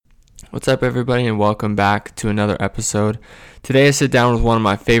What's up, everybody, and welcome back to another episode. Today, I sit down with one of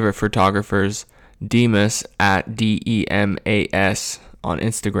my favorite photographers, Demas at Demas on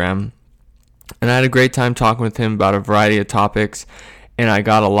Instagram, and I had a great time talking with him about a variety of topics, and I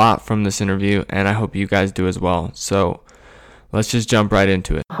got a lot from this interview, and I hope you guys do as well. So let's just jump right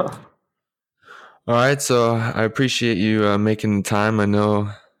into it. All right, so I appreciate you making the time. I know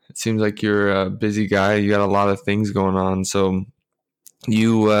it seems like you're a busy guy. You got a lot of things going on, so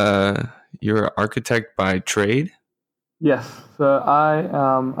you're an architect by trade? Yes, so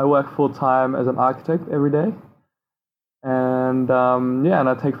I work full time as an architect every day, and and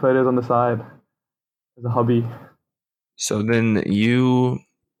I take photos on the side as a hobby. So then you,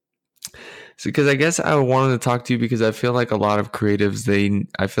 so because I guess I wanted to talk to you because I feel like a lot of creatives,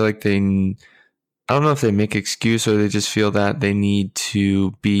 I feel like I don't know if they make excuse or they just feel that they need to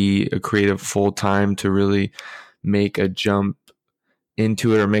be a creative full time to really make a jump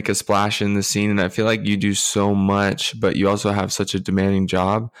into it or make a splash in the scene. And I feel like you do so much, but you also have such a demanding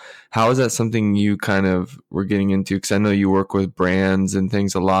job. How is that something you kind of were getting into? Because I know you work with brands and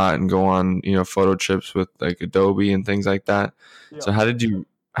things a lot and go on, photo trips with like Adobe and things like that. Yeah. So how did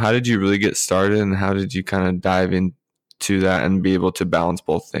you really get started, and how did you kind of dive into that and be able to balance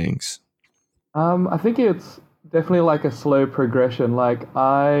both things? I think it's definitely like a slow progression. Like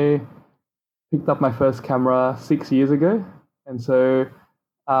I picked up my first camera 6 years ago, and so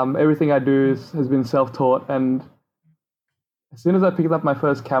everything I do has been self-taught. And as soon as I picked up my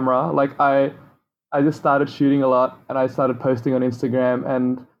first camera, I just started shooting a lot, and I started posting on Instagram,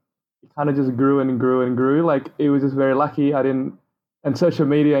 and it kind of just grew and grew and grew. Like it was just very lucky. I didn't, and social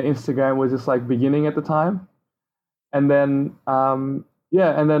media, Instagram was just like beginning at the time, and then and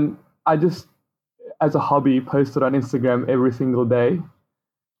then I just as a hobby posted on Instagram every single day,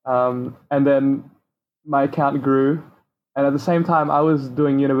 and then my account grew, and at the same time I was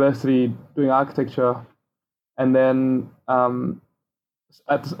doing university, doing architecture, and then and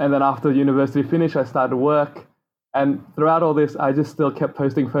then after university finished, I started work, and throughout all this, I just still kept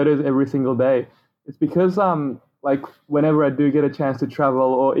posting photos every single day. It's because like whenever I do get a chance to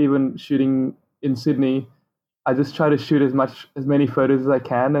travel or even shooting in Sydney, I just try to shoot as many photos as I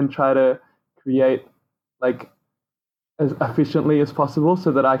can and try to create like as efficiently as possible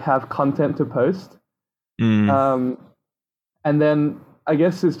so that I have content to post. Mm. Um, and then I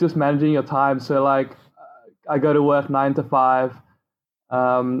guess it's just managing your time. So I go to work 9 to 5.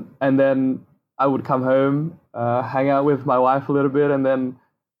 And then I would come home, hang out with my wife a little bit, and then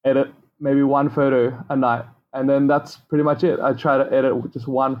edit maybe one photo a night. And then that's pretty much it. I try to edit just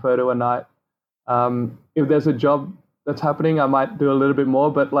one photo a night. If there's a job that's happening, I might do a little bit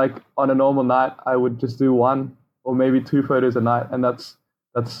more, but like on a normal night, I would just do one or maybe two photos a night, and that's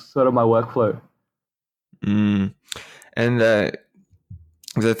sort of my workflow. Mm. And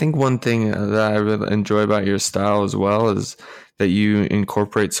 'cause I think one thing that I really enjoy about your style as well is that you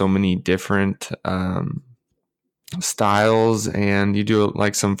incorporate so many different styles, and you do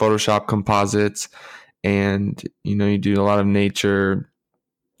like some Photoshop composites, and you do a lot of nature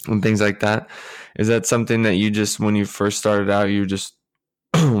and things like that. Is that something that you just, when you first started out, you just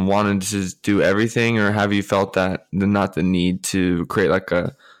wanted to just do everything, or have you felt that not the need to create like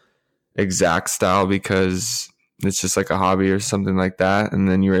a exact style because it's just like a hobby or something like that, and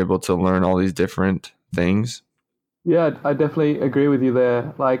then you're able to learn all these different things? Yeah, I definitely agree with you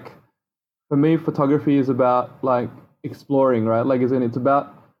there. Like for me, photography is about like exploring, right? Like, isn't it's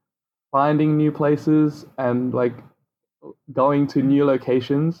about finding new places and like going to new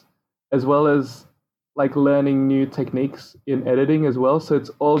locations, as well as like learning new techniques in editing as well. So it's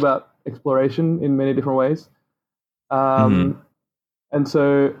all about exploration in many different ways. Mm-hmm. Um, and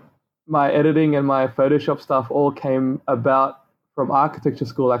so my editing and my Photoshop stuff all came about from architecture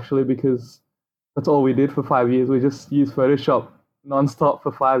school actually, because that's all we did for 5 years. We just used Photoshop nonstop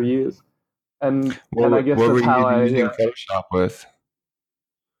for 5 years, and I guess What were that's you how I using yeah. Photoshop with?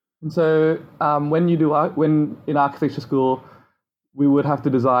 And so when in architecture school, we would have to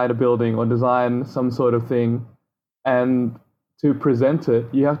design a building or design some sort of thing, and to present it,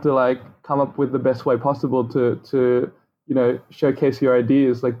 you have to like come up with the best way possible to showcase your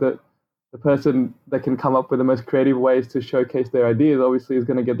ideas. Like the person that can come up with the most creative ways to showcase their ideas obviously is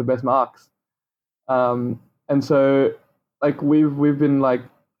going to get the best marks. And so like we've been like,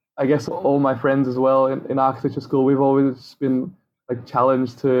 I guess all my friends as well in architecture school, we've always been like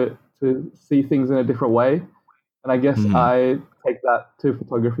challenged to see things in a different way, and I guess Mhm. I take that to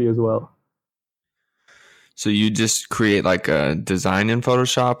photography as well. So you just create like a design in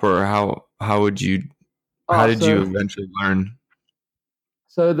Photoshop, or how Oh, did you so eventually learn?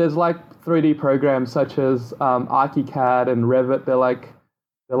 so there's like 3D programs such as ArchiCAD and Revit.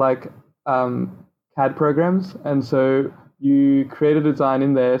 They're like CAD programs, and so you create a design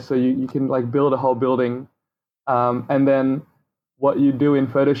in there, so you can like build a whole building, and then what you do in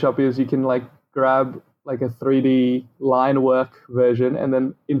Photoshop is you can like grab like a 3D line work version, and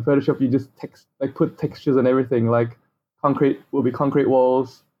then in Photoshop you just text like put textures and everything. Like concrete will be concrete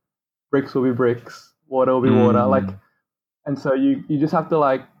walls, bricks will be bricks, water will be water. Like, Mm. and so you just have to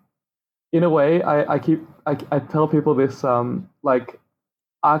like, in a way, I tell people this like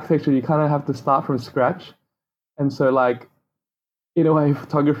architecture you kind of have to start from scratch, and so like in a way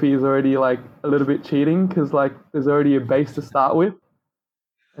photography is already like a little bit cheating because like there's already a base to start with.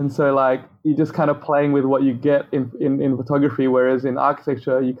 And so like you're just kind of playing with what you get in photography, whereas in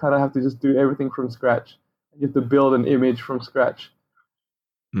architecture you kind of have to just do everything from scratch. You have to build an image from scratch.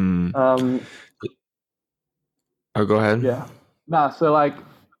 Mm. Um, Oh, go ahead. yeah. Nah, so like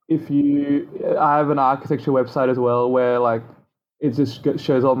if you, I have an architecture website as well where like it just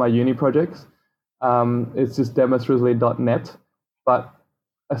shows all my uni projects. It's just demasrusli.net, but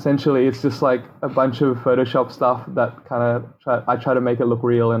essentially it's just like a bunch of Photoshop stuff that kind of I try to make it look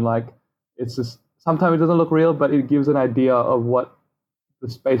real, and like it's just sometimes it doesn't look real, but it gives an idea of what the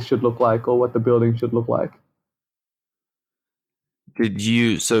space should look like or what the building should look like.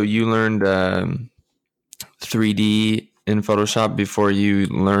 So you learned 3D in Photoshop before you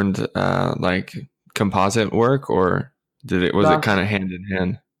learned like composite work, or was it kind That's of hand in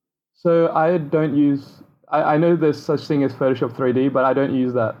hand? so I don't use. I know there's such thing as Photoshop 3D, but I don't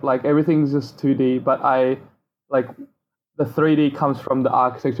use that. Like everything's just 2D, but I like the 3D comes from the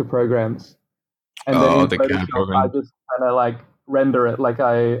architecture programs. And then Oh, in the CAD Photoshop, I program. just kind of like render it. Like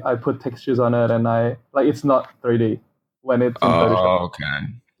I put textures on it, and I like it's not 3D when it's in Photoshop. Oh, okay.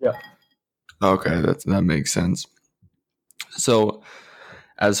 Yeah. Okay, that makes sense. So,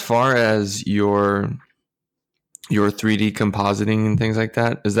 as far as your 3D compositing and things like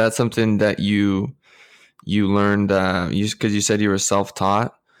that, is that something that you learned because you said you were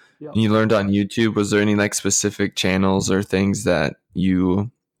self-taught Yeah. and you learned on YouTube? Was there any like specific channels or things that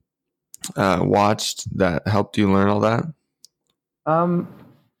you watched that helped you learn all that? Um,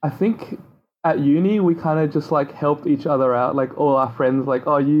 I think at uni we kind of just like helped each other out. Like all our friends, like,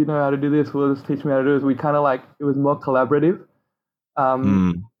 oh, you know how to do this. Well, just teach me how to do this. We kind of like it was more collaborative. Um,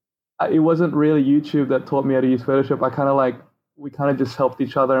 Mm, it wasn't really YouTube that taught me how to use Photoshop. I kind of like we kind of just helped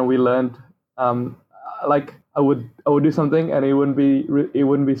each other, and we learned. Like I would do something, and it wouldn't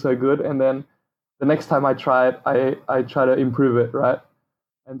be so good, and then the next time I try it, I try to improve it, right?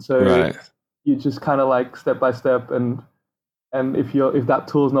 And so right. you just kind of like step by step, and if that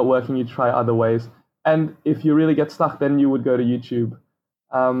tool's not working, you try other ways. And if you really get stuck, then you would go to YouTube.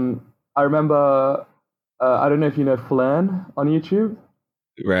 I remember, I don't know if you know Flern on YouTube.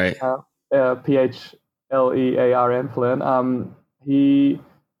 Right. uh, Phlearn, Flynn. He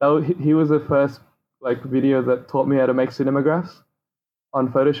was the first like video that taught me how to make cinemagraphs on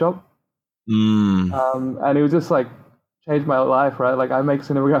Photoshop, Mm, and it was just like changed my life, right? Like I make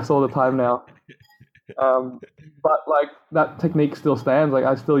cinemagraphs all the time now, um, but like that technique still stands. Like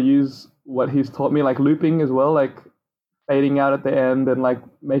I still use what he's taught me, like looping as well, like fading out at the end and like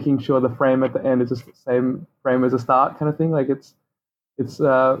making sure the frame at the end is just the same frame as the start, kind of thing. Like it's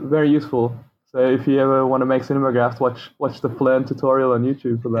very useful. So if you ever want to make cinemagraphs, watch the Flern tutorial on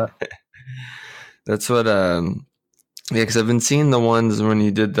YouTube for that. that's what yeah, because I've been seeing the ones when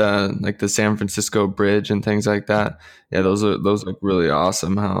you did the like the San Francisco Bridge and things like that. Yeah, Yeah. those look really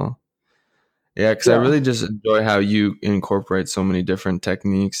awesome. How Yeah, because I Yeah. really just enjoy how you incorporate so many different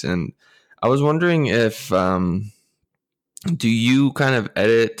techniques. And I was wondering if do you kind of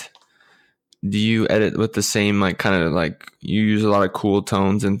edit? Do you edit with the same like kind of like you use a lot of cool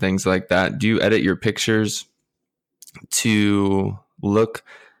tones and things like that? Do you edit your pictures to look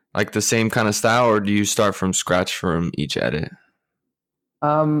like the same kind of style, or do you start from scratch from each edit?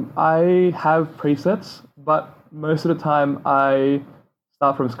 I have presets, but most of the time I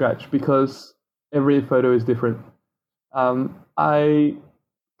start from scratch because every photo is different. I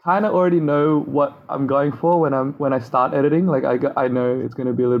kind of already know what I'm going for when I start editing. Like I know it's going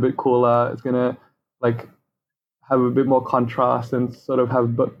to be a little bit cooler. It's going to like have a bit more contrast and sort of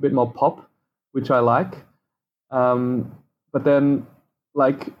have a bit more pop, which I like. Um, but then,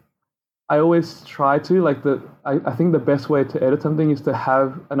 like, I always try to like I think the best way to edit something is to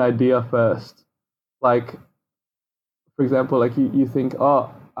have an idea first. Like, for example, like you think, oh,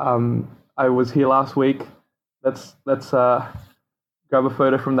 I was here last week. Let's grab a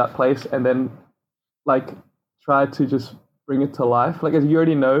photo from that place, and then like try to just bring it to life. Like, as you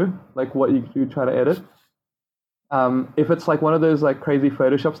already know, like what you try to edit. If it's like one of those like crazy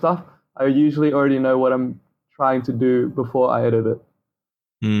Photoshop stuff, I usually already know what I'm trying to do before I edit it.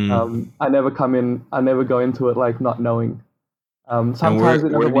 Mm. I never go into it like not knowing. And Sometimes it where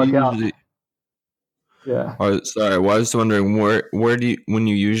doesn't do you work out. usually? Yeah. Or sorry, well, I was wondering where do you, when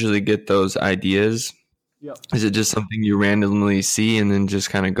you usually get those ideas? Yep. Is it just something you randomly see and then just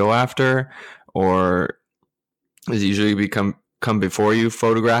kind of go after, or does it usually come before you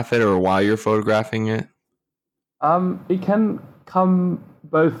photograph it or while you're photographing it? It can come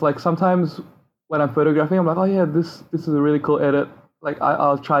both. Like sometimes when I'm photographing, I'm like, oh yeah, this is a really cool edit. Like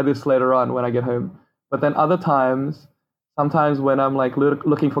I'll try this later on when I get home. But then other times, sometimes when I'm like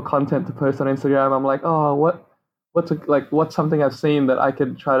looking for content to post on Instagram, I'm like, oh, what's something I've seen that I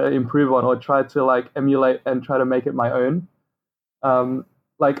could try to improve on or try to like emulate and try to make it my own. Um,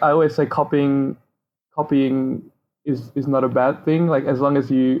 like I always say, copying is not a bad thing. Like as long as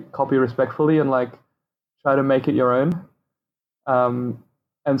you copy respectfully and like try to make it your own. Um,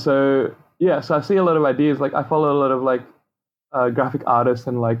 and so yeah, so I see a lot of ideas. Like I follow a lot of like graphic artists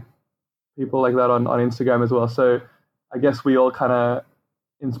and like people like that on Instagram as well. So I guess we all kind of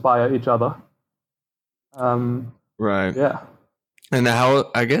inspire each other. Um, Right. yeah. And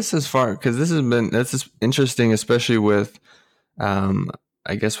how, I guess, as far, because that's just interesting, especially with um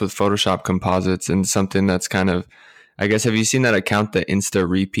I guess with Photoshop composites and something that's kind of, I guess, have you seen that account, the Insta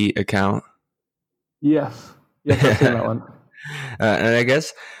Repeat account? Yes. Yes, I've seen that one. And I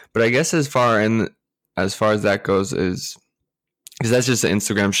guess, but I guess as far as that goes is because that's just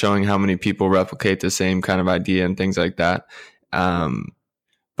Instagram showing how many people replicate the same kind of idea and things like that. Yeah. Um,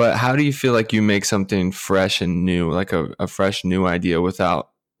 but how do you feel like you make something fresh and new, like a fresh new idea with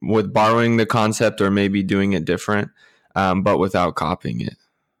borrowing the concept or maybe doing it different, but without copying it?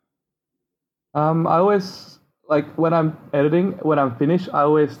 I always like when I'm editing, when I'm finished, I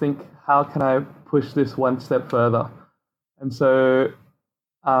always think, how can I push this one step further? And so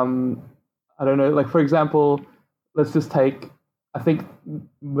um, I don't know, like for example, let's just take, I think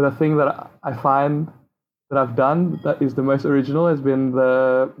the thing that I find that I've done that is the most original has been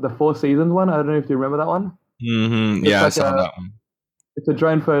the Four Seasons one. I don't know if you remember that one. It's Yeah, I like saw that one. it's a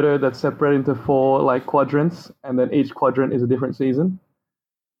drone photo that's separated into four like quadrants, and then each quadrant is a different season.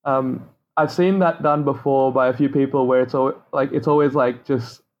 I've seen that done before by a few people where it's always like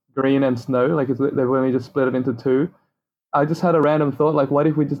just green and snow, like they've only just split it into two. I just had a random thought, like, what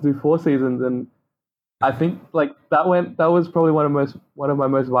if we just do four seasons? And I think like that was probably one of my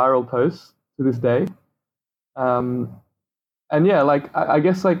most viral posts to this day. Um, and yeah, like I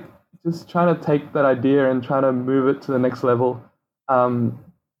guess like just trying to take that idea and trying to move it to the next level. Um,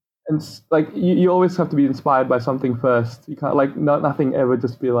 and like you always have to be inspired by something first. You can't like nothing ever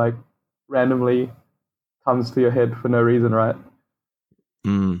just be like randomly comes to your head for no reason, right?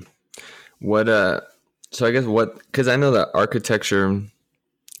 Mm. What so I guess what, because I know that architecture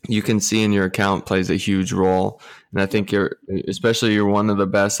you can see in your account plays a huge role, and I Yep. think you're one of the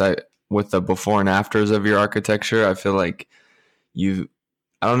best with the before and afters of your architecture. I feel like you,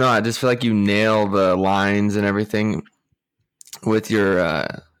 I don't know, I just feel like you nail the lines and everything with your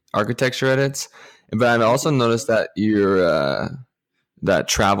architecture edits. But I've Thank also you. noticed that that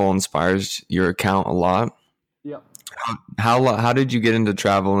travel inspires your account a lot. Yep. How did you get into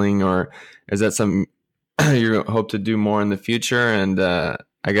traveling, or is that something you hope to do more in the future? And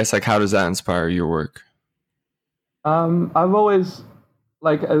I guess, like, how does that inspire your work? I've always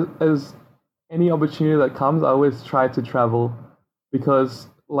like as any opportunity that comes, I always try to travel because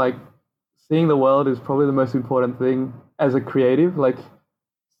like seeing the world is probably the most important thing as a creative. Like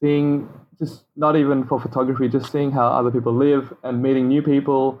seeing just not even for photography, just seeing how other people live and meeting new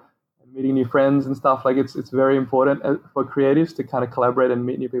people and meeting new friends and stuff. Like it's very important for creatives to kind of collaborate and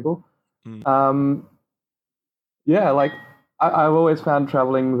meet new people. Mm. Um, yeah, like I've always found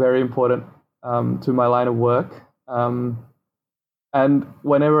traveling very important to my line of work. And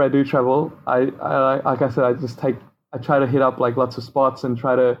whenever I do travel, like I said, I try to hit up like lots of spots and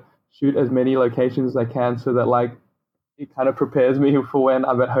try to shoot as many locations as I can so that like it kind of prepares me for when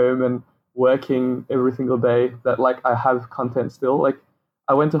I'm at home and working every single day that like I have content still. Like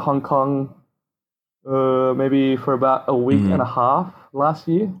I went to Hong Kong maybe for about a week and a Mhm. half last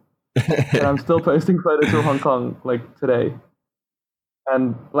year, and I'm still posting photos from Hong Kong like today.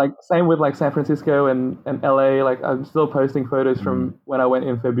 And like same with like San Francisco and LA, like I'm still posting photos Mm. from when I went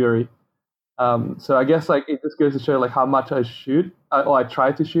in February. So I guess like it just goes to show like how much I shoot or I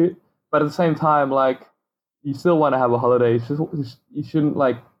try to shoot, but at the same time, like you still want to have a holiday. You shouldn't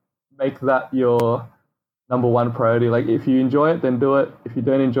like make that your number one priority. Like if you enjoy it, then do it. If you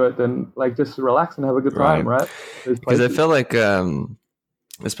don't enjoy it, then like just relax and have a good time, Right. right? Those Because I places. feel like,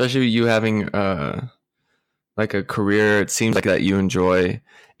 especially you having like a career, it seems like that you enjoy.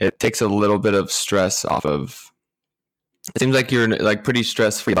 It takes a little bit of stress off of. it seems like you're like pretty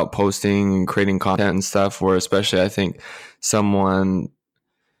stress free about posting and creating content and stuff. Where especially I think someone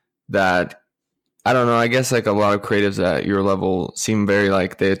that I don't know, I guess like a lot of creatives at your level seem very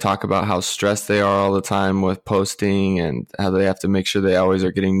like they talk about how stressed they are all the time with posting and how they have to make sure they always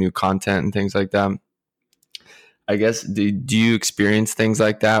are getting new content and things like that. I guess do you experience things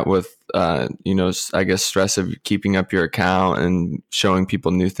like that with I guess stress of keeping up your account and showing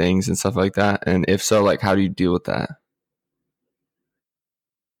people new things and stuff like that? And if so, like how do you deal with that?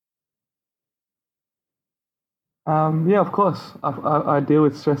 Yeah, of course. I deal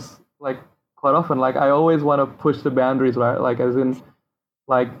with stress like quite often. Like I always want to push the boundaries, right? Like as in,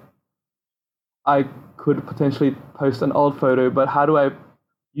 like I could potentially post an old photo, but how do I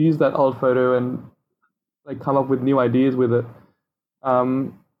use that old photo and like come up with new ideas with it?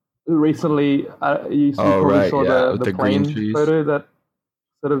 Um, Recently, you Oh probably right, saw yeah, with the the green plane trees. photo that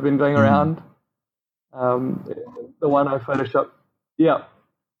sort of been going Mhm. around. Um, the one I photoshopped. Yeah,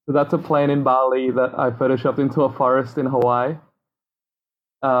 so that's a plane in Bali that I photoshopped into a forest in Hawaii.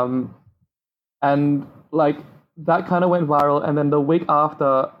 Um, and like that kind of went viral. And then the week after,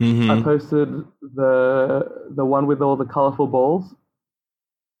 I Mhm. posted the one with all the colorful balls.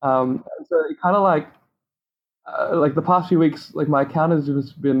 So it kind of like the past few weeks, like my account has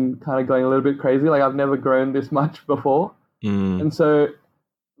just been kind of going a little bit crazy. Like I've never grown this much before, Mm. and so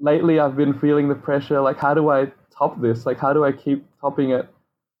lately I've been feeling the pressure. Like how do I top this? Like how do I keep topping it?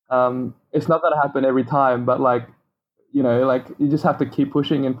 It's not going to happen every time, but like like you just have to keep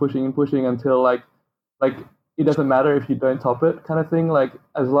pushing and pushing and pushing until like it doesn't matter if you don't top it, kind of thing. Like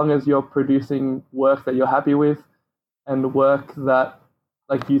as long as you're producing work that you're happy with and work that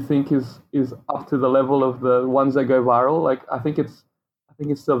like you think is up to the level of the ones that go viral, like I think it's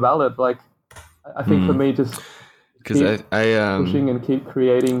still valid. Like I think for Mm. me, just Because keep I pushing and keep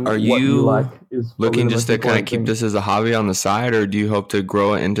creating are what you like you is probably looking the just most to kind of important keep thing. this as a hobby on the side, or do you hope to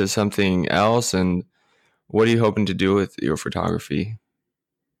grow it into something else? And what are you hoping to do with your photography?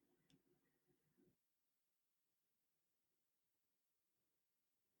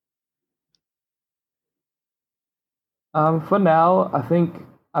 For now, I think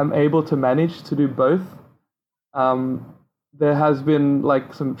I'm able to manage to do both. Um, there has been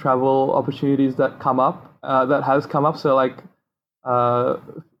like some travel opportunities that come up, that has come up. So like uh,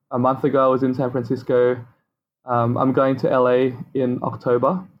 a month ago, I was in San Francisco. I'm going to LA in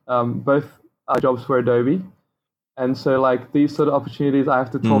October. Both are jobs for Adobe, and so like these sort of opportunities, I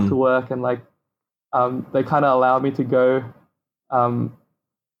have to talk to Mm. work, and like they kind of allow me to go, um,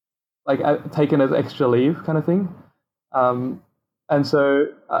 like taken as extra leave, kind of thing. Um, and so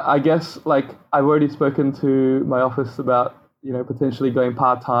I guess like I've already spoken to my office about potentially going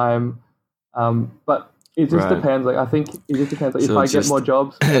part time, but it just Right. depends. Like I think it just depends. Like if So I it's get more just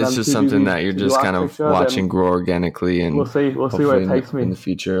jobs and it's I'm just too something busy that you're to do just kind of architecture, then watching grow organically, and we'll see. We'll see where hopefully it takes in me. the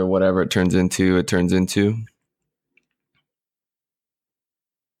future, whatever it turns into, it turns into.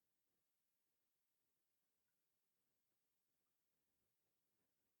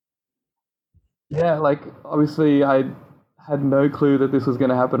 Yeah, like obviously I had no clue that this was going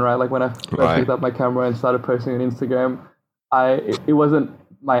to happen, right? Like when I first Right. picked up my camera and started posting on Instagram, it wasn't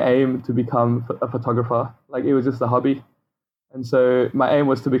my aim to become a photographer. Like it was just a hobby. And so my aim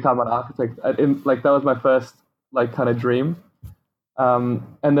was to become an architect. Like that was my first like kind of dream.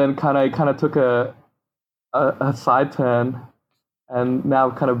 And then kind of took a side turn and now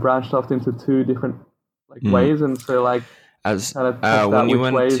kind of branched off into two different like Mm. ways. And so like As kind of test when out you which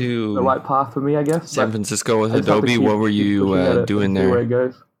went way is the to right path for me, I guess. San But Francisco with I just have to Adobe, what were keep you pushing at it and doing see where it there?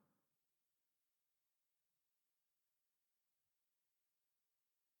 goes.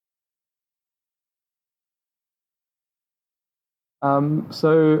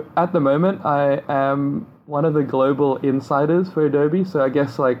 So at the moment, I am one of the global insiders for Adobe. So I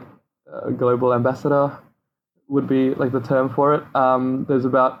guess like a global ambassador would be like the term for it. There's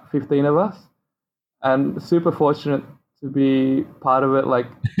about 15 of us, and super fortunate to be part of it. Like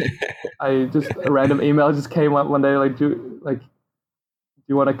I just a random email just came up one day, like do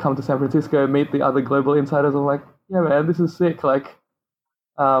you want to come to San Francisco and meet the other global insiders? I'm like, yeah, man, this is sick.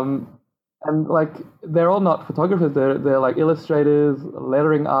 Um, and like they're all not photographers. They're like illustrators,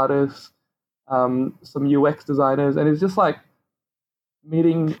 lettering artists, some UX designers, and it's just like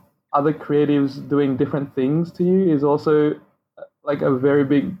meeting other creatives doing different things to you is also like a very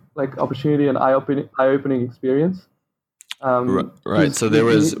big like opportunity and eye opening experience. Right. Because So there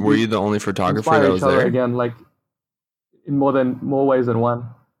was. Were we you the only photographer inspire that each was other there? again, like in more ways than one.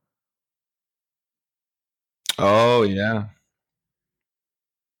 Oh yeah.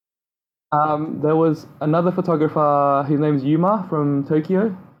 There was another photographer. His name's Yuma from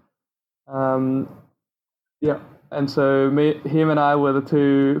Tokyo. Um, yeah. and so him and I were the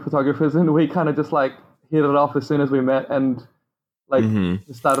two photographers, and we kind of just like hit it off as soon as we met, and like Hmm.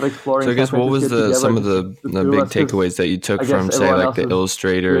 just started exploring So I San guess what was Francisco together, some of just the the two of big us, because takeaways that you took I guess from, say, everyone like else the is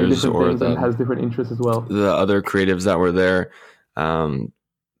doing illustrators different or things and has different interests as well. the other creatives that were there, um,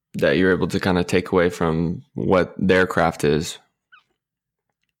 that you're able to kind of take away from what their craft is?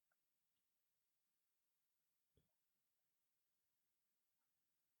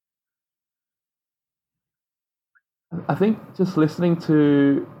 I think just listening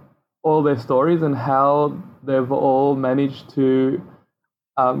to all their stories and how they've all managed to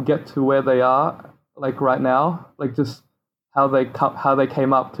get to where they are, like right now, like just how they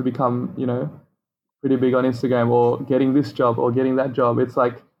came up to become, pretty big on Instagram, or getting this job or getting that job. It's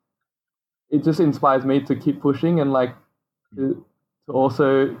like it just inspires me to keep pushing, and like to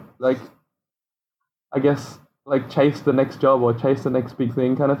also like, I guess, like chase the next job or chase the next big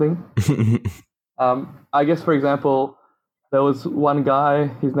thing kind of thing. I guess, for example, there was one guy,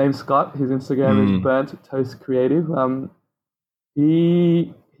 his name's Scott. His Instagram is Mm. Burnt Toast Creative.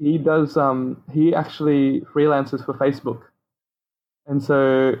 He does he actually freelances for Facebook, and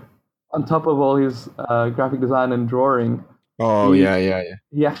so on top of all his graphic design and drawing, Oh he yeah, yeah, yeah.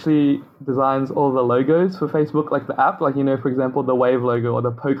 he actually designs all the logos for Facebook, like the app, like for example, the Wave logo or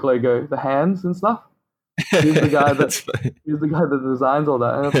the Poke logo, the hands and stuff. He's the guy that That's funny. he's the guy that designs all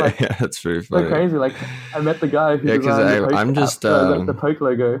that, and it's like Yeah, that's pretty so funny. crazy. Like I met the guy who Yeah, because designed the Poke I'm app, just the Poke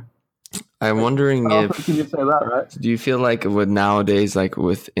logo. I'm Like wondering how often can you if say that, right? do you feel like with nowadays, like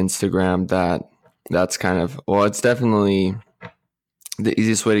with Instagram, that that's kind of, well, it's definitely the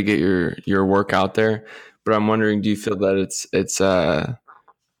easiest way to get your work out there. But I'm wondering, do you feel that it's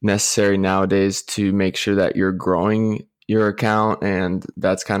necessary nowadays to make sure that you're growing your account and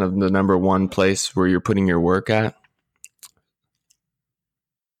that's kind of the number one place where you're putting your work at?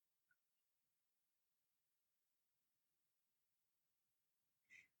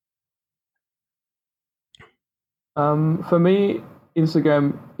 For me,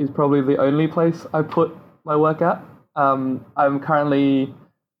 Instagram is probably the only place I put my work at. I'm currently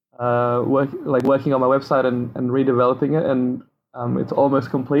working on my website and redeveloping it, and it's almost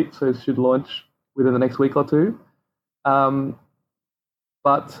complete, so it should launch within the next week or two. Um,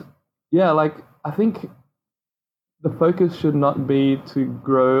 but yeah, like I think the focus should not be to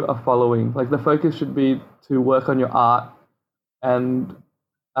grow a following. Like the focus should be to work on your art and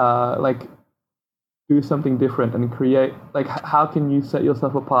like do something different and create. Like how can you set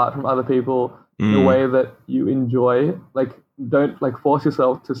yourself apart from other people in a Mm, way that you enjoy? Like don't like force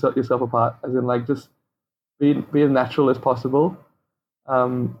yourself to set yourself apart, as in like just be as natural as possible.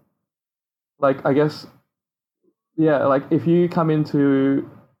 Um, like I guess, yeah, like if you come into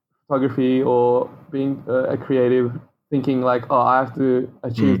photography or being a creative thinking like, oh, I have to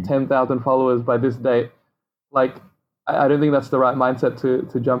achieve mm, 10,000 followers by this date, like I don't think that's the right mindset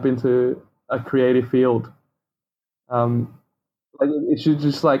to jump into a creative field. Um, like it should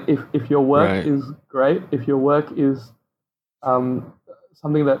just like, if your work right, is great, if your work is um,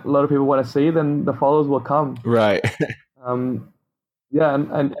 something that a lot of people want to see, then the followers will come. right. Um, yeah, and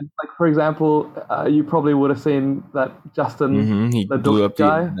like for example, you probably would have seen that Justin He Leduc blew up the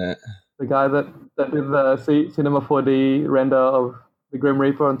guy, internet. the guy that did the Cinema 4D render of the Grim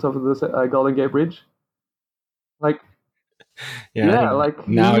Reaper on top of the Golden Gate Bridge. Like, Yeah, I yeah, think like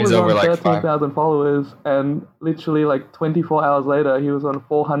now he he's was over on like five. 13,000 followers, and literally like 24 hours later, he was on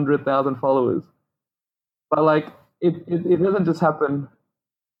 400,000 followers. But like, it doesn't just happen.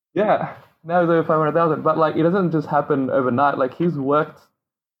 Yeah, now he's over 500,000. But like, it doesn't just happen overnight. Like, he's worked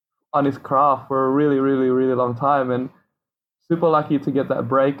on his craft for a really, really, really long time, and super lucky to get that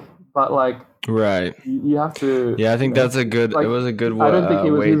break. But like, Right. you have to, Yeah, I think that's a good. It like, was a good I don't think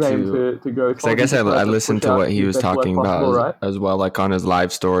it was way his aim to. to go Because I tall. He guess just I wanted to push listened to what out he his was best work talking about possible, right? as well, like on his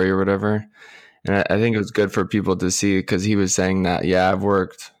live story or whatever. And I think it was good for people to see because he was saying that, yeah,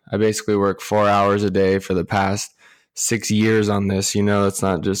 I basically work 4 hours a day for the past 6 years on this. It's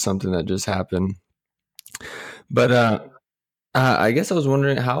not just something that just happened. But I guess I was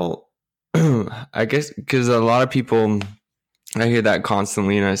wondering how, I guess, because a lot of people, I hear that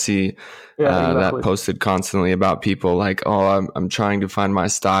constantly, and I see Yeah, that exactly. posted constantly about people like, oh, I'm trying to find my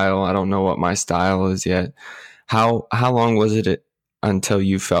style. I don't know what my style is yet. How long was it until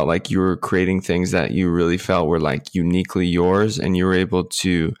you felt like you were creating things that you really felt were like uniquely yours, and you were able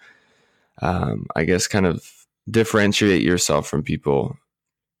to, I guess, kind of differentiate yourself from people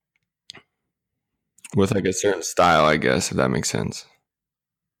with like a certain style, I guess, if that makes sense.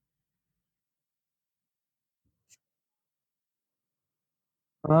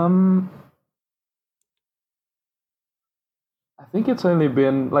 Um, I think it's only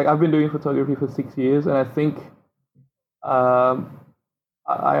been like I've been doing photography for 6 years, and I think Um,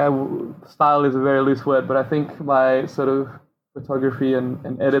 style is a very loose word, but I think my sort of photography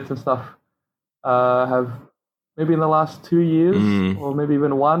and edits and stuff have maybe in the last 2 years, Mm. or maybe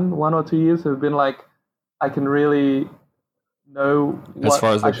even one or 2 years, have been like I can really know As what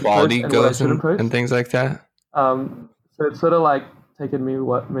far as I the should post quality and what I goes shouldn't and post. things like that. So it's sort of like taken me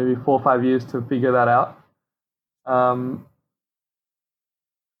what maybe 4 or 5 years to figure that out. Um,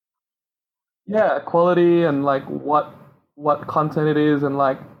 yeah, quality and like what content it is and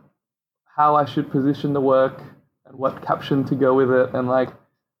like how I should position the work and what caption to go with it and like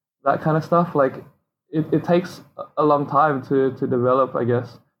that kind of stuff. Like it takes a long time to develop, I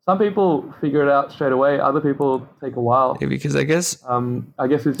guess. Some people figure it out straight away. Other people take a Yeah, while. because I guess I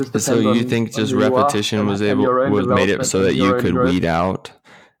guess it just so. depends You think on just who you are repetition and your own was made it development so and that you your own could growth. weed out,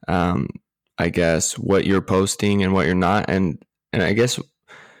 um, I guess what you're posting and what you're not, and I guess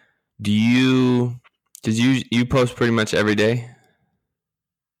do you did you post pretty much every day?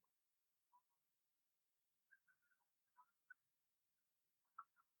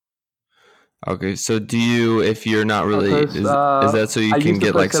 Okay, so do you, if you're not I really, post. is that so you I can used to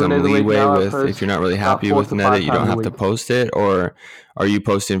get post like 7 days some a week. leeway Now I with if you're post not really about happy four with to an edit, five you don't times a have to week. post it, or are you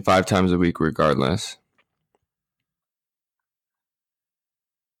posting 5 times a week regardless?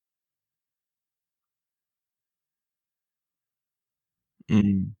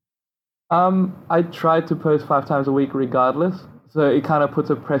 Mm. I try to post 5 times a week regardless. So it kind of puts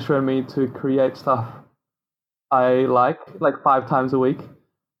a pressure on me to create stuff I like 5 times a week.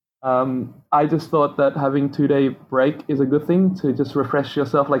 I just thought that having 2 day break is a good thing to just refresh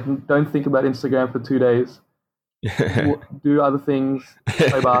yourself. Like, don't think about Instagram for 2 days. Do other things,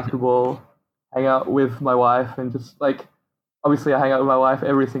 play basketball, hang out with my wife, and just like, obviously, I hang out with my wife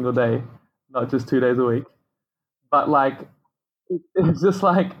every single day, not just 2 days a week. But like, it's just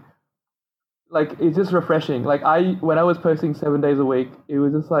like it's just refreshing. Like when I was posting 7 days a week, it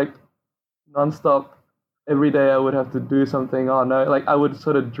was just like nonstop. Every day I would have to do something. Oh no, like I would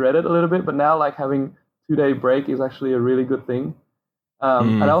sort of dread it a little bit. But now like having 2 day break is actually a really good thing.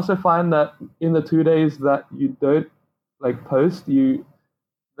 And I Mm. also find that in the 2 days that you don't like post, the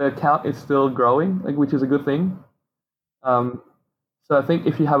account is still growing, like which is a good thing. Um, so I think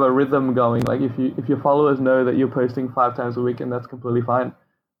if you have a rhythm going, like if your followers know that you're posting 5 times a week, and that's completely fine.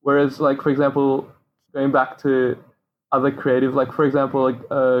 Whereas, like for example, going back to other creative, like for example, like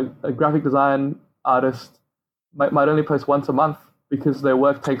a graphic design artist might only post once a month because their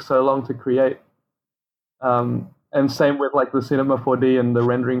work takes so long to create. And same with like the Cinema 4D and the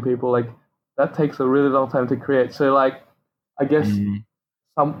rendering people, like that takes a really long time to create. So like, I guess Mm.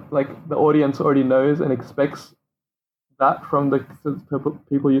 some like the audience already knows and expects that from the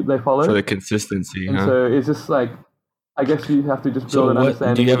people they For follow. the consistency, And huh? so it's just like, I guess you have to just So build an what do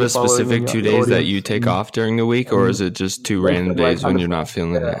understanding you with have your a following and specific two your days that you audience, take off during the week, or is and it just two make random them like days when you're understand. not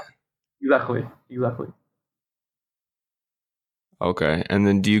feeling Yeah, it? exactly. Okay. And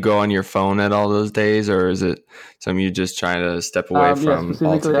then do you go on your phone at all those days, or is it something you just try to step away Yeah, from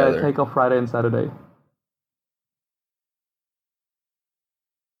specifically, I altogether? take off Friday and Saturday.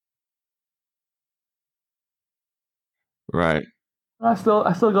 Right. I still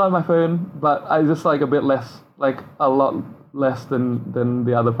go on my phone, but I just like a bit less, like a lot less than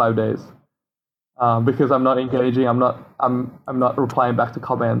the other 5 days. Because I'm not engaging. I'm not replying back to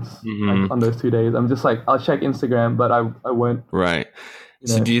comments like Hmm. on those 2 days. I'm just like I'll check Instagram, but I won't, Right. you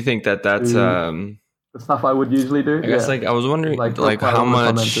So do know, you think that that's do the stuff I would usually do. I guess Yeah, like I was wondering like like reply all the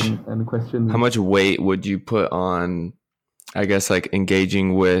comments and how questions. much weight would you put on I guess like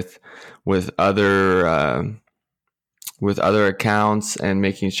engaging with other with other accounts and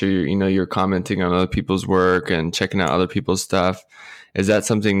making sure you're commenting on other people's work and checking out other people's stuff. Is that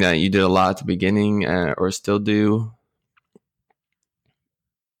something that you did a lot at the beginning or still do?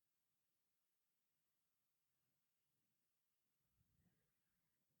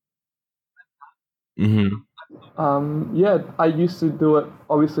 Hmm. Yeah, I used to do it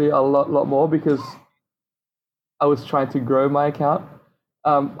obviously a lot more because I was trying to grow my account.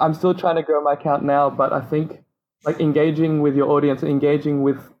 I'm still trying to grow my account now, but I think like engaging with your audience, engaging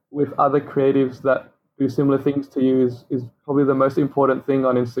with other creatives that do similar things to you is probably the most important thing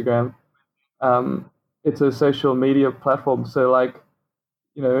on Instagram. Um, it's a social media platform, so like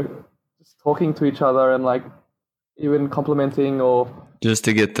you know, just talking to each other and like even complimenting or Just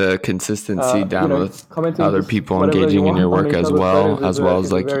to get the consistency down with commenting other just people whatever you engaging in your want on work each other's photos as well as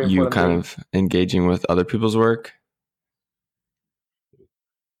is a like very you important kind thing. of engaging with other people's work.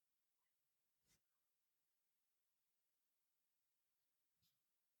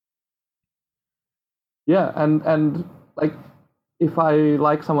 Yeah, and like if I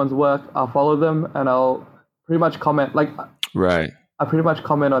like someone's work, I'll follow them and I'll pretty much comment like Right. I pretty much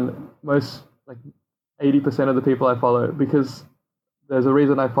comment on most like 80% of the people I follow because there's a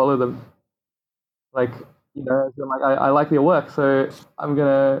reason I follow them. Like so like I like your work, so I'm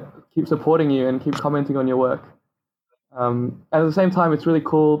gonna keep supporting you and keep commenting on your work. At the same time, it's really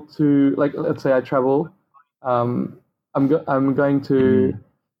cool to like let's say I travel. Um, I'm going to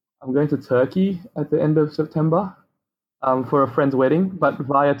Mm. Turkey at the end of September for a friend's wedding, but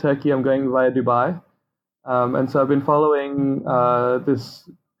via Turkey I'm going via Dubai. And so I've been following this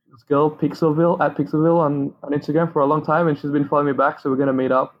girl Pixelville at Pixelville on Instagram for a long time, and she's been following me back. So we're gonna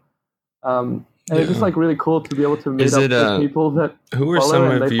meet up. And it's just Yeah. like really cool to be able to meet Is it up with people that who are follow some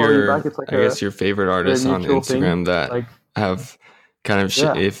and they of follow you back. your, It's like I guess, your favorite a artists on mutual thing. Instagram that Like have kind of,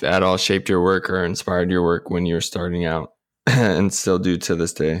 yeah, if at all, shaped your work or inspired your work when you were starting out and still do to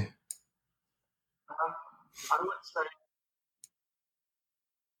this day?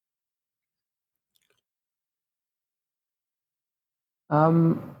 I would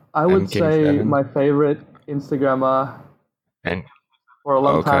say I would say MK7? my favorite Instagrammer And for a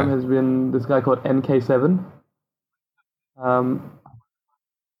long time okay. has been this guy called NK7. Um,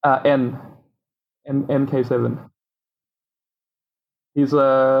 N NK7. He's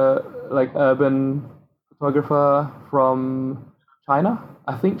a like urban photographer from China.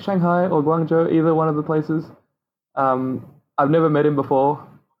 I think Shanghai or Guangzhou, either one of the places. I've never met him before,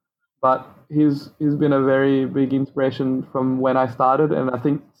 but he's been a very big inspiration from when I started, and I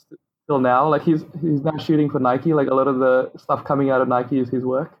think till now. Like he's now shooting for Nike. Like a lot of the stuff coming out of Nike is his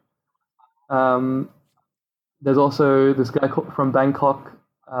work. Um, there's also this guy from Bangkok,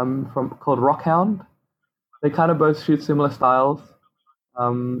 from called Rockhound. They kind of both shoot similar styles.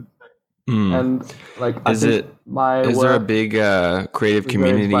 Um, Mm. and like I Is think it my is there a work big creative was very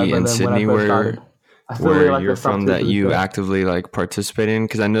inspired community by in them when I Sydney first started. I still really where like their you're stuff from too that to this you day. actively like participate in?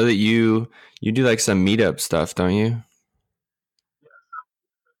 Because I know that you do like some meetup stuff, don't you?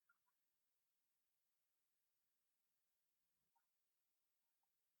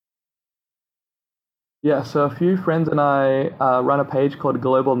 Yeah, so a few friends and I run a page called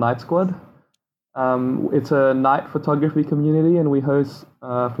Global Night Squad. It's a night photography community, and we host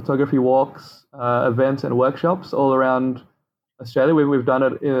photography walks, events, and workshops all around Australia. We've done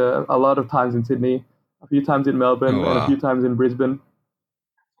it a lot of times in Sydney, a few times in Oh Melbourne, and a few wow. times in Brisbane.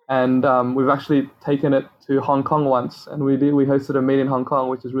 And we've actually taken it to Hong Kong once, and we hosted a meet in Hong Kong,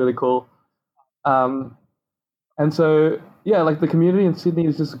 which is really cool. Um, and so yeah, like the community in Sydney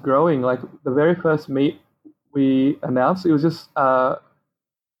is just growing. Like the very first meet we announced, it was just a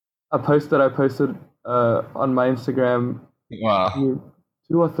post that I posted on my Instagram Wow.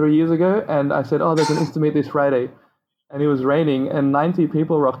 2 or 3 years ago, and I said, "Oh, there's an Insta meet this Friday," and it was raining, and 90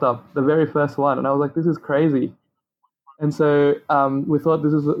 people rocked up, the very first one, and I was like, "This is crazy." And so we thought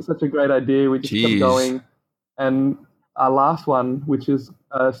this is such a great idea. We just kept Jeez. going, and our last one, which is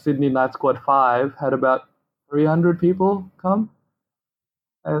Sydney Night Squad 5, had about 300 people come,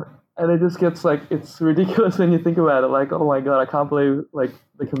 and and it just gets like it's ridiculous when you think about it. Like, oh my god, I can't believe like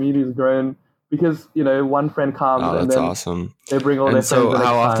the community's grown because one friend comes Oh, and that's then awesome. they bring all their And friends so the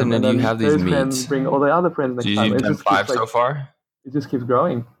how next often time, and do you then have these those friends meets? bring all their other friends So next time. you've It done just keeps 5 like so far? it just keeps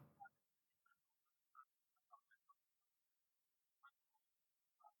growing.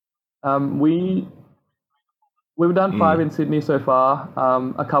 We we've done 5 Mm. in Sydney so far,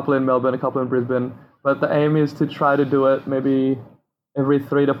 a couple in Melbourne, a couple in Brisbane, but the aim is to try to do it maybe every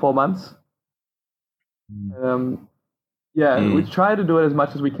 3 to 4 months. Um, yeah, we Mm. try to do it as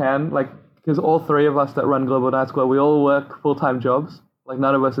much as we can, like because all three of us that run Global Night Squad, we all work full-time jobs. Like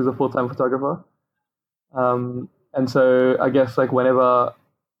none of us is a full-time photographer. And so I guess like whenever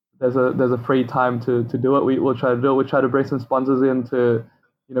there's a free time to do it, we'll try to do it. We try to bring some sponsors in to,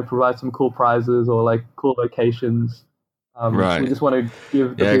 provide some cool prizes or like cool locations. We Right. just want to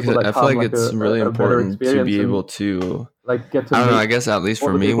give the Yeah, people 'cause that I feel come like like it's really a better important to experience be and able to, like get to I don't know, meet I guess at least all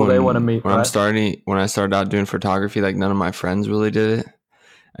for the me people they want to meet, when right? when I started out doing photography, like none of my friends really did it.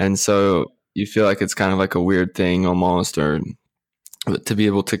 And so you feel like it's kind of like a weird thing almost, or to be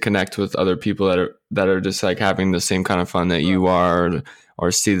able to connect with other people that are just like having the same kind of fun that you are,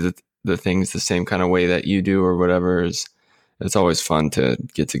 or see the things the same kind of way that you do or whatever is, it's always fun to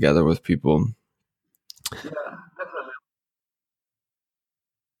get together with people.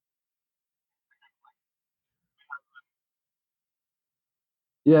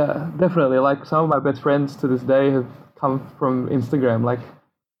 Yeah, definitely. Like some of my best friends to this day have come from Instagram. Like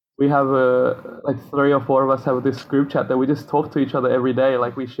we have like 3 or 4 of us have this group chat that we just talk to each other every day.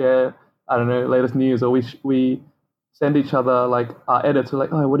 Like we share, I don't know, latest news, or we send each other like our edits. We're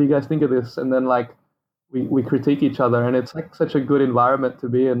like, oh, what do you guys think of this? And then like we critique each other, and it's like such a good environment to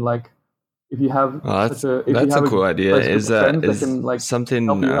be in. Like if you have Well, such a if you that's a have a cool idea. close group of friends that Is can like help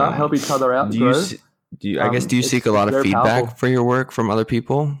something you out, help each other out do you grow, do you, I guess, do you seek a it's lot of very feedback powerful. for your work from other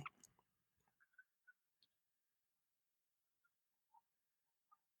people?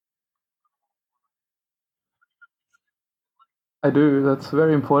 I do. That's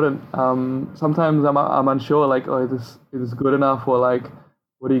very important. Sometimes I'm unsure, like, oh, is this good enough, or like,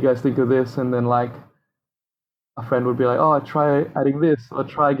 what do you guys think of this? And then like a friend would be like, oh, try adding this, or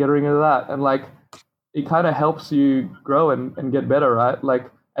try getting rid of that, and like it kind of helps you grow and get better, right? Like,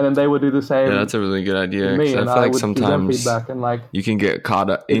 and then they would do the Yeah, that's same a really good with idea because me, I and feel I like would give them sometimes feedback, and like you can get caught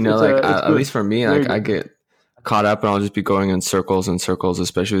up. You know, like it's at good. least for me, It's very like I good. get caught up and I'll just be going in circles and circles,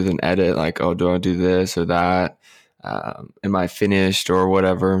 especially with an edit. Like, oh, do I do this or that? Am I finished or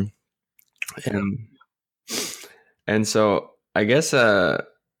whatever? And so I guess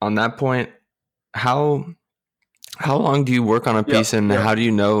on that point, how how long do you work on a Yeah, piece, and yeah. how do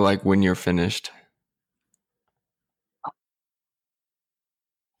you know like when you're finished?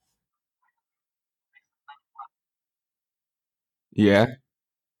 Yeah.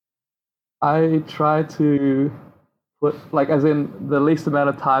 I try to put like as in the least amount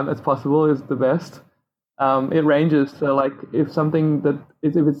of time as possible is the best. It ranges. So like if something that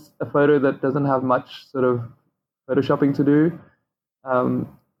if it's a photo that doesn't have much sort of photoshopping to do,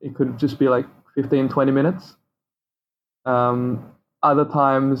 it could just be like 15, 20 minutes. Other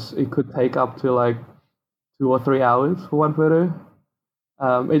times it could take up to like 2 or 3 hours for one photo.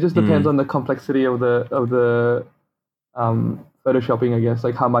 It just depends Mm, on the complexity of the photoshopping, I guess,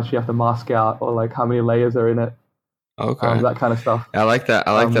 like how much you have to mask out or like how many layers are in it, okay. that kind of stuff. I like that.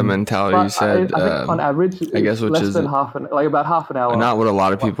 I like that mentality you But said. I think on average I guess it's which less is than like about half an hour not what a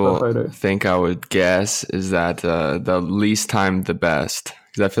lot of per people photo. think I would guess is that the least time the best,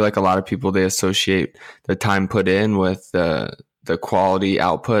 because I feel like a lot of people they associate the time put in with the quality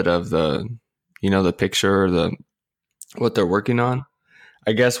output of the the picture or the what they're working on.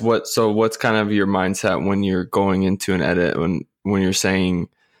 I guess what's kind of your mindset when you're going into an edit when you're saying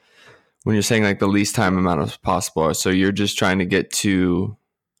like the least time amount as possible. So you're just trying to get to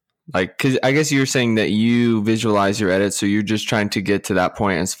like, cause I guess you're saying that you visualize your edit, so you're just trying to get to that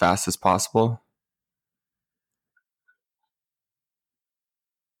point as fast as possible.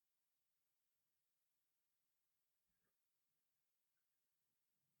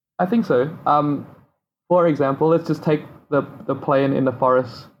 I think so. For example, let's just take the plane in the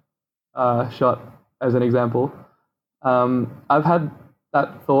forest shot as an example. I've had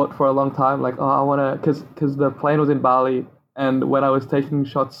that thought for a long time, like, oh, I want to, because the plane was in Bali, and when I was taking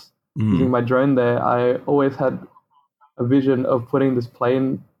shots using Mm. my drone there, I always had a vision of putting this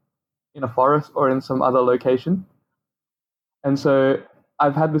plane in a forest or in some other location. And so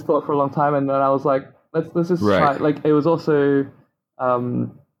I've had this thought for a long time, and then I was like, let's just Right. try. Like it was also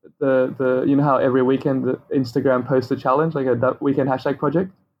um, the you know how every weekend the Instagram posts a challenge, like a weekend hashtag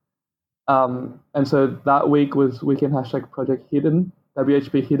project. And so that week was weekend hashtag project hidden,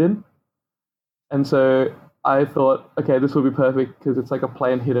 WHP hidden. And so I thought, okay, this will be perfect because it's like a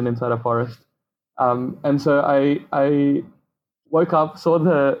plane hidden inside a forest. And so I woke up, saw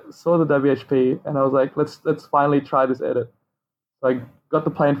the WHP, and I was like, let's finally try this edit. So I got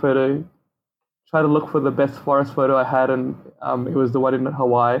the plane photo, tried to look for the best forest photo I had, and it was the one in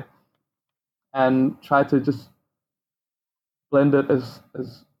Hawaii, and tried to just blend it as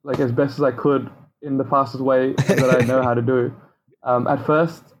best as I could in the fastest way that I know how to do. At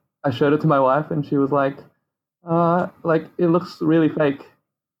first, I showed it to my wife, and she was like it looks really fake.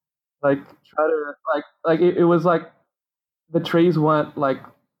 Like try to like it was like the trees weren't like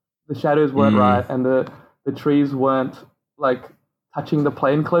the shadows weren't Mm. right, and the trees weren't like touching the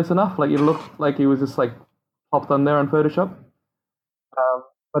plane close enough. Like it looked like it was just like popped on there on Photoshop. Um,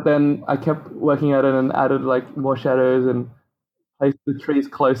 but then I kept working at it and added like more shadows and placed the trees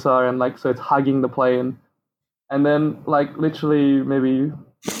closer and like so it's hugging the plane. And then like literally maybe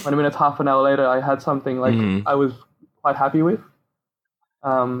 20 minutes, half an hour later, I had something like Mm. I was quite happy with.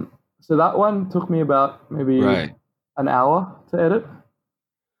 So that one took me about maybe Right. an hour to edit.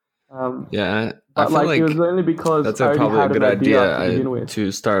 Um, Yeah. I but feel like it was like only because that's I already probably a had an good idea idea to begin with.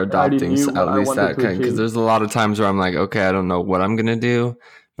 to start I already adopting knew what at I least wanted that to kind because achieve. there's a lot of times where I'm like, okay, I don't know what I'm gonna do,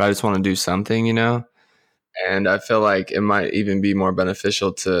 but I just want to do something, And I feel like it might even be more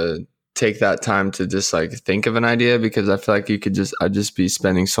beneficial to take that time to just like think of an idea because I feel like I'd just be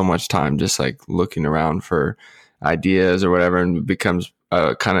spending so much time just like looking around for ideas or whatever and it becomes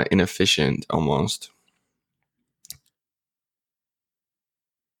kind of inefficient almost.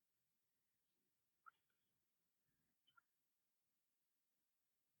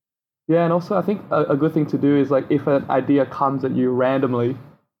 Yeah, and also I think a good thing to do is like if an idea comes at you randomly,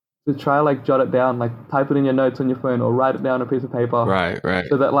 to try like jot it down, like type it in your notes on your phone or write it down on a piece of paper, Right, right.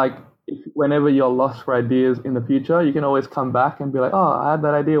 so that like whenever you're lost for ideas in the future, you can always come back and be like, oh, I had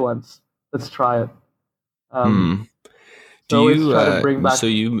that idea once. Let's try it. Um, Hmm. so Do always you try to bring back so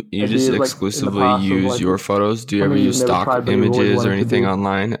you just ideas like in the exclusively past of use like your photos? Do you ever something you've use never stock tried but you've always images or wanted to anything do.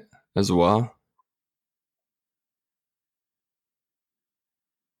 online as well?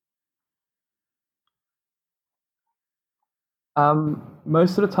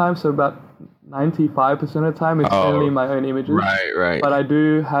 Most of the time, so about 95% of the time, it's only Oh, my own images. right, right. But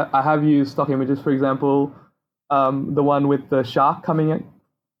I have used stock images, for example, the one with the shark coming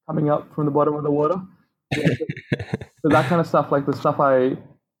up from the bottom of the water. Yeah, so that kind of stuff, like the stuff I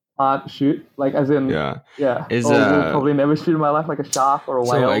can't shoot, like as in, Yeah. yeah, Is or will probably never shoot in my life, like a shark or a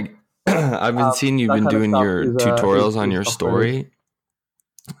so whale. like I've been seeing you've That been kind of doing stuff your tutorials on is your stock photos. story.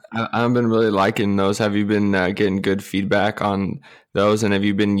 I've been really liking those. Have you been getting good feedback on those? And have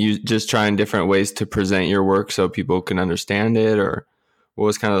you been just trying different ways to present your work so people can understand it, or what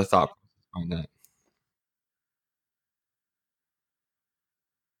was kind of the thought on that?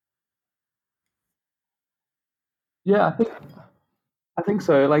 Yeah, I think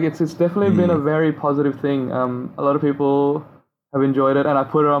so. Like it's definitely been a Mm, very positive thing. A lot of people have enjoyed it, and I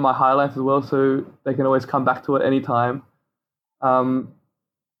put it on my highlights as well, so they can always come back to it anytime. Um,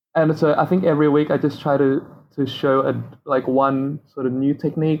 and so I think every week I just try to show a like one sort of new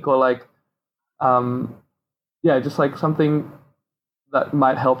technique or like um, yeah, just like something that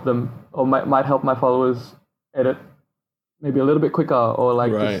might help them or might help my followers edit maybe a little bit quicker or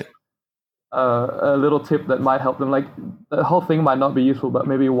like just right. a little tip that might help them. Like the whole thing might not be useful, but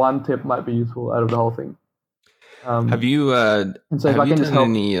maybe one tip might be useful out of the whole thing. Have Um, you and so if have I you can just done help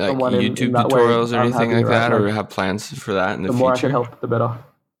any like someone in YouTube that way, tutorials or I'm anything happy, like right? that, Like or have plans for that in the the more I can future? help, the better.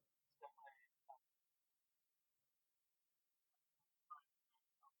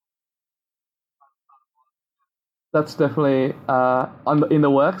 That's definitely in the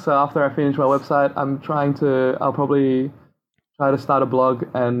work. So after I finish my website, I'll probably try to start a blog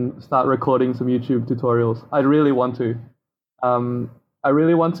and start recording some YouTube tutorials. I really want to. Um, I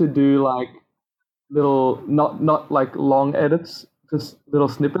really want to do like little, not like long edits, just little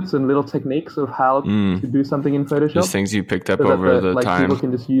snippets and little techniques of how to Mm, do something in just Photoshop, things you picked up so that over the the like people time.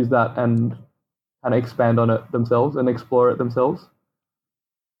 can just use that and kind of expand on it themselves and explore it themselves.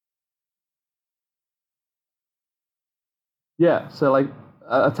 Yeah, so like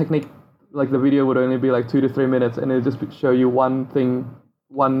a technique, like the video would only be like 2 to 3 minutes, and it'll just show you one thing,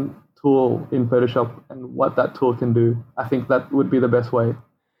 one tool in Photoshop, and what that tool can do. I think that would be the best way.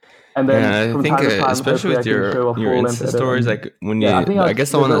 And then Yeah, I from think time to time, especially hopefully, I with can show a your full length Insta edit. stories, And like when yeah, I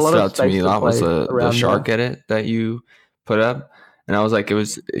guess the there's one a that lot stood of out to me space a to lot was play the around shark there. edit that you put up, and I was like, it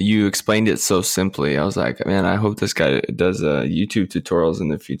was you explained it so simply. I was like, man, I hope this guy does YouTube tutorials in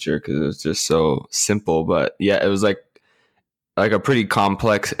the future because it was just so simple. But yeah, it was like a pretty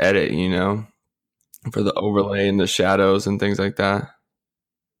complex edit, for the overlay and the shadows and things like that.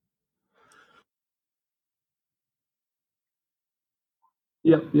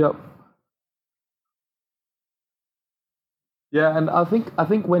 Yep, yep. Yeah, and I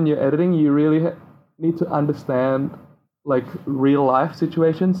think when you're editing, you really need to understand like real life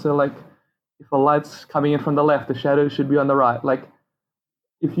situations. So like if a light's coming in from the left, the shadow should be on the right. Like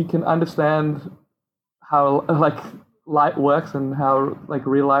if you can understand how like light works and how like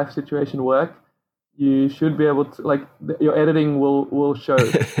real life situation work, you should be able to like your editing will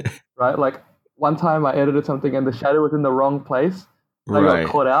show, right? Like one time I edited something and the shadow was in the wrong place. I got Right.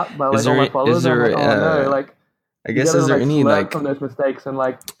 caught out by Is like all there my is followers. And I'm like, there oh no, like I you guess gotta is there like any learn like from those mistakes and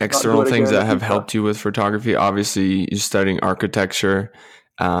like not do external it things again in the that have future. helped you with photography? Obviously, you're studying architecture,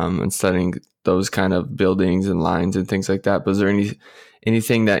 and studying those kind of buildings and lines and things like that. But is there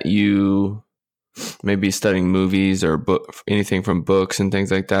anything that you maybe studying movies or anything from books and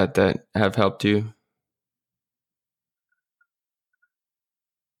things like that that have helped you?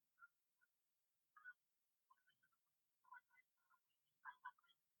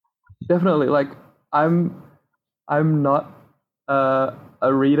 Definitely, like I'm I'm not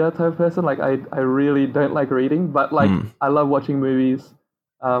a reader type of person. Like I really don't like reading, but like Hmm. I love watching movies,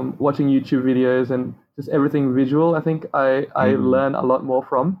 watching YouTube videos, and just everything visual. I think I Mm. learn a lot more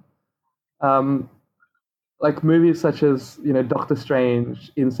from. Um, like movies such as Doctor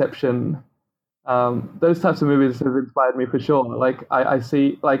Strange, Inception, those types of movies have inspired me for sure. Like I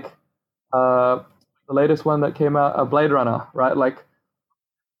see like uh, the latest one that came out, Blade Runner, right? Like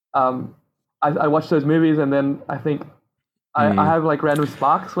um, I watch those movies and then I think I Mm. have like random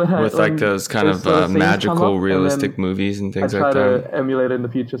sparks With like when those kind those of sort of scenes come magical, up, and realistic then movies and I things like try that. to emulate it in the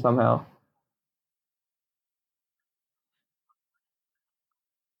future somehow.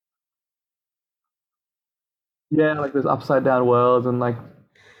 Yeah, like there's upside down worlds and like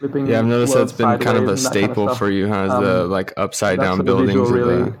Yeah, I've flipping noticed that's worlds been kind of sideways a and that kind of staple stuff. for you, huh? Is the like upside That down sort of visual buildings or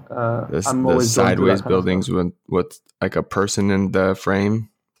really, I'm the always drawn to that sideways kind of stuff. buildings with like a person in the frame.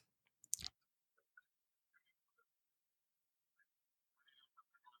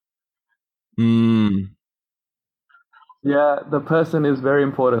 Mm. Yeah, the person is very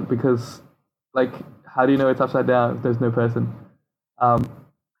important because, like, how do you know it's upside down if there's no person? Um,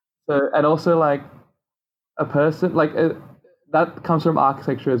 so, and also like a person, that comes from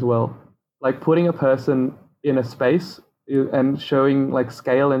architecture as well. Like putting a person in a space and showing like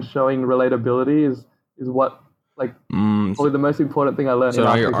scale and showing relatability is what like Mm. probably the most important thing I learned So in in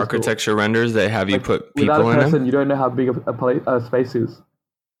all your architecture school. architecture renders, they have you Like put without a people in person, them. you don't know how big a space is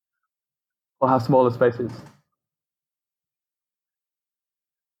or how small a space is.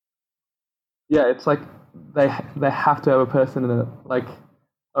 Yeah, it's like they have to have a person in it, like,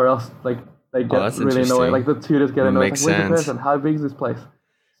 or else like they Oh, get that's really annoyed. Like interesting. the tutors get That annoyed. It's like, makes where's the sense. person? How big is this place?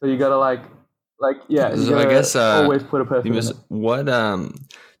 So you gotta yeah, you So I gotta guess always put a person in Demas, it. what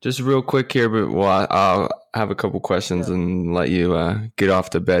just real quick here, but well, I'll have a couple questions Yeah. and let you get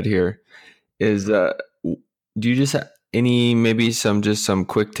off to bed here. Is do you just any maybe some just some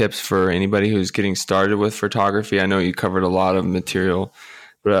quick tips for anybody who's getting started with photography? I know you covered a lot of material,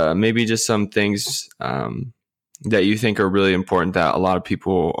 but maybe just some things that you think are really important that a lot of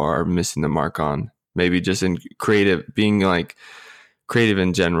people are missing the mark on. Maybe just in creative, being like creative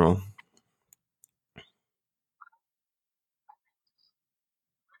in general.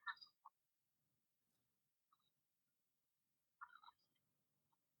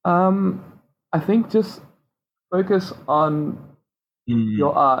 Um, I think just focus on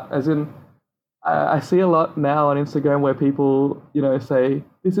your Mm. art, as in I see a lot now on Instagram where people, say,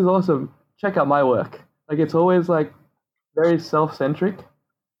 "This is awesome. Check out my work." Like it's always like very self-centric.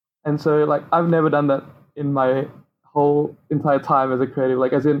 And so like I've never done that in my whole entire time as a creative.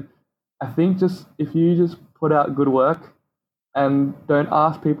 Like as in I think just if you just put out good work and don't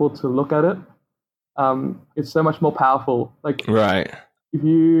ask people to look at it, it's so much more powerful. Like Right. if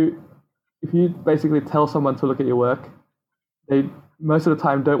you if you basically tell someone to look at your work, they most of the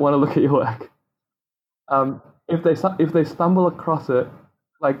time don't want to look at your work. If they stumble across it,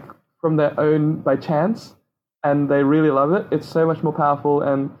 like from their own by chance, and they really love it, it's so much more powerful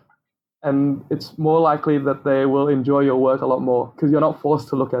and it's more likely that they will enjoy your work a lot more because you're not forced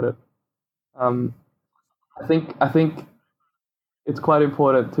to look at it. Um, I think it's quite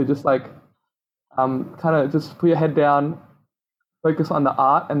important to just like kind of just put your head down, focus on the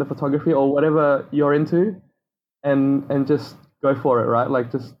art and the photography or whatever you're into, and just go for it, right?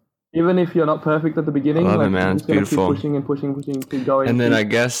 Like just even if you're not perfect at the I beginning, love it, like you're man. It's just gonna keep beautiful. pushing and pushing, pushing, keep going, And then I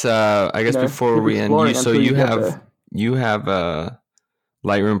guess before keep we end, exploring until you get there. you have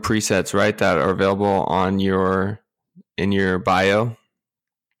Lightroom presets, right, that are available on your in your bio.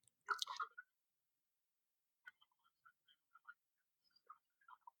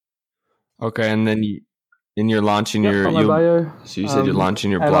 Okay, and then and you're launching Yep, your on my you'll bio, so you said you're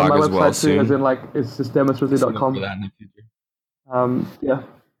launching your and on blog my as well website too, as in soon. like it's just I'll sign up for demasrusli.com. that in the future. Yeah.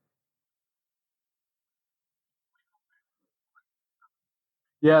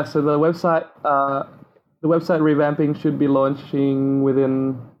 Yeah, so the website revamping should be launching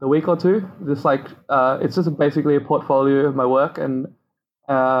within the week or two. Just like it's just basically a portfolio of my work and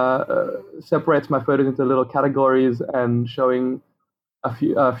separates my photos into little categories and showing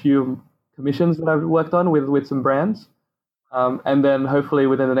a few commissions that I've worked on with some brands. And then hopefully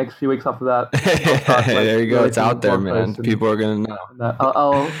within the next few weeks after that, I'll start like There you go. It's releasing out there, blog man. posts People are gonna know. and that.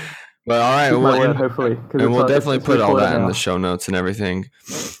 I'll But all right, keep my well, word hopefully because and we'll it's definitely it's put all recorded that in the now. show notes and everything.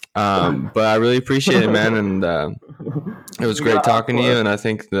 But I really appreciate it, man, and it was You great gotta ask talking to for you. it. And I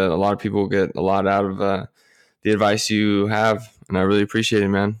think that a lot of people get a lot out of the advice you have, and I really appreciate it,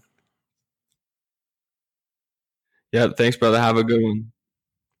 man. Yeah, thanks, brother. Have a good one.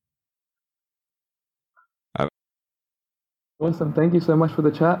 Awesome. Thank you so much for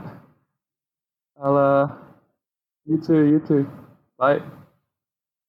the chat. I'll you too, you too. Bye.